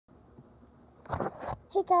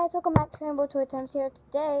Hey guys, welcome back to Rainbow Toy Times here.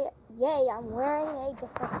 Today, yay, I'm wearing a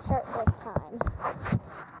different shirt this time.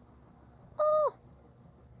 Oh!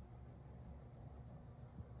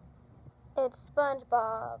 It's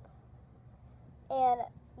SpongeBob. And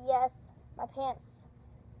yes, my pants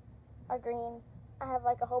are green. I have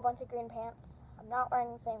like a whole bunch of green pants. I'm not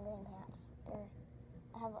wearing the same green pants.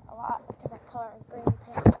 I have a lot of different color green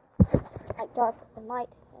pants. Like dark and light.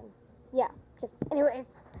 And yeah,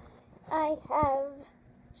 anyways, I have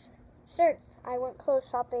shirts. I went clothes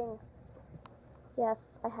shopping. Yes,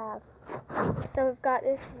 I have. So we've got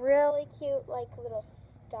this really cute, like, little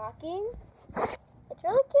stocking. It's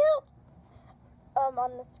really cute.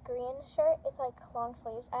 On this green shirt, it's like long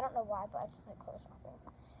sleeves. I don't know why, but I just like clothes shopping.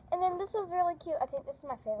 And then this is really cute. I think this is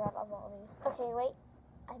my favorite of all these. Okay, wait.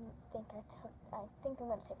 I think I'm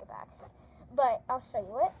gonna take it back. But I'll show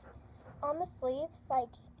you it. On the sleeves,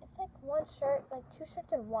 like, it's like one shirt, like two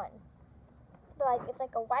shirts in one. But like, it's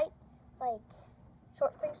like a white, like,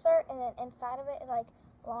 short sleeve shirt, and then inside of it is like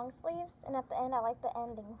long sleeves, and at the end I like the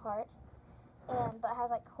ending part, but it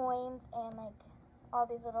has like coins and like all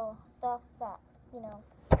these little stuff that,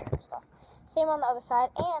 stuff. Same on the other side,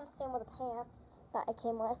 and same with the pants that I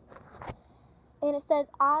came with. And it says,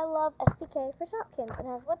 I love SPK for Shopkins, and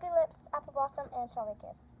it has Lippy Lips, Apple Blossom, and Strawberry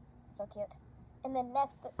Kiss. So cute. And then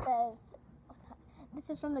next it says, this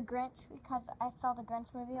is from The Grinch, because I saw the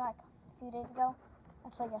Grinch movie like a few days ago,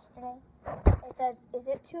 actually yesterday. It says, is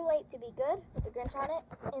it too late to be good, with the Grinch on it.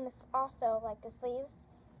 And this also, like, the sleeves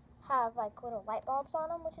have like little light bulbs on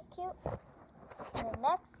them, which is cute. And then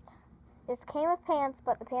next, this came with pants,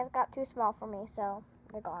 but the pants got too small for me, so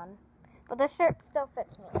they're gone. But this shirt still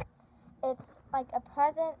fits me. It's like a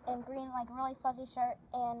present in green, like really fuzzy shirt,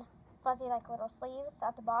 and fuzzy like little sleeves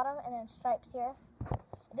at the bottom, and then stripes here.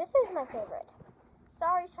 This is my favorite.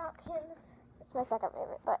 Sorry, Shopkins. It's my second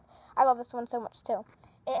favorite, but I love this one so much too.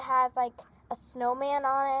 It has like a snowman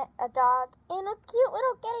on it, a dog, and a cute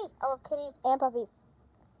little kitty. I love kitties and puppies.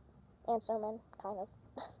 And snowmen, kind of.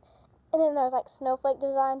 And then there's like snowflake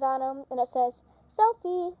designs on them, and it says,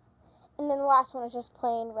 Selfie. And then the last one is just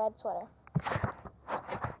plain red sweater.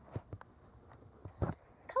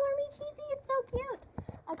 Color Me Cheesy, it's so cute.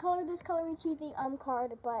 I colored this Color Me Cheesy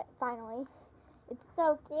card, but finally, it's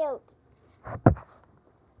so cute.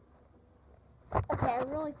 Okay, I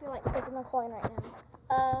really feel like taking a coin right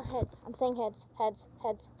now. Heads. I'm saying heads. Heads.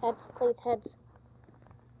 Heads. Heads. Please, heads.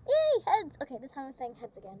 Yay, heads. Okay, this time I'm saying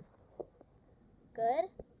heads again. Good.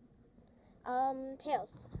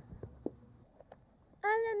 Tails.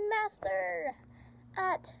 I'm the master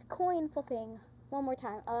at coin flipping. One more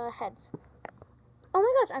time. Heads. Oh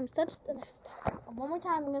my gosh, I'm such the master. One more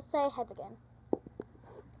time, I'm gonna say heads again.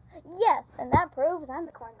 Yes, and that proves I'm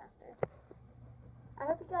the coin master. I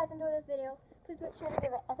hope you guys enjoyed this video. Please make sure to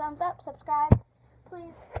give it a thumbs up, subscribe,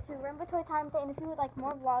 please, to Rainbow Toy Times, and if you would like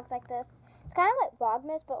more vlogs like this. It's kind of like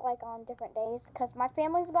Vlogmas, but like on different days, because my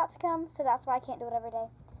family's about to come, so that's why I can't do it every day.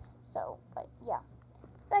 So, but yeah.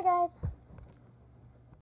 Bye, guys.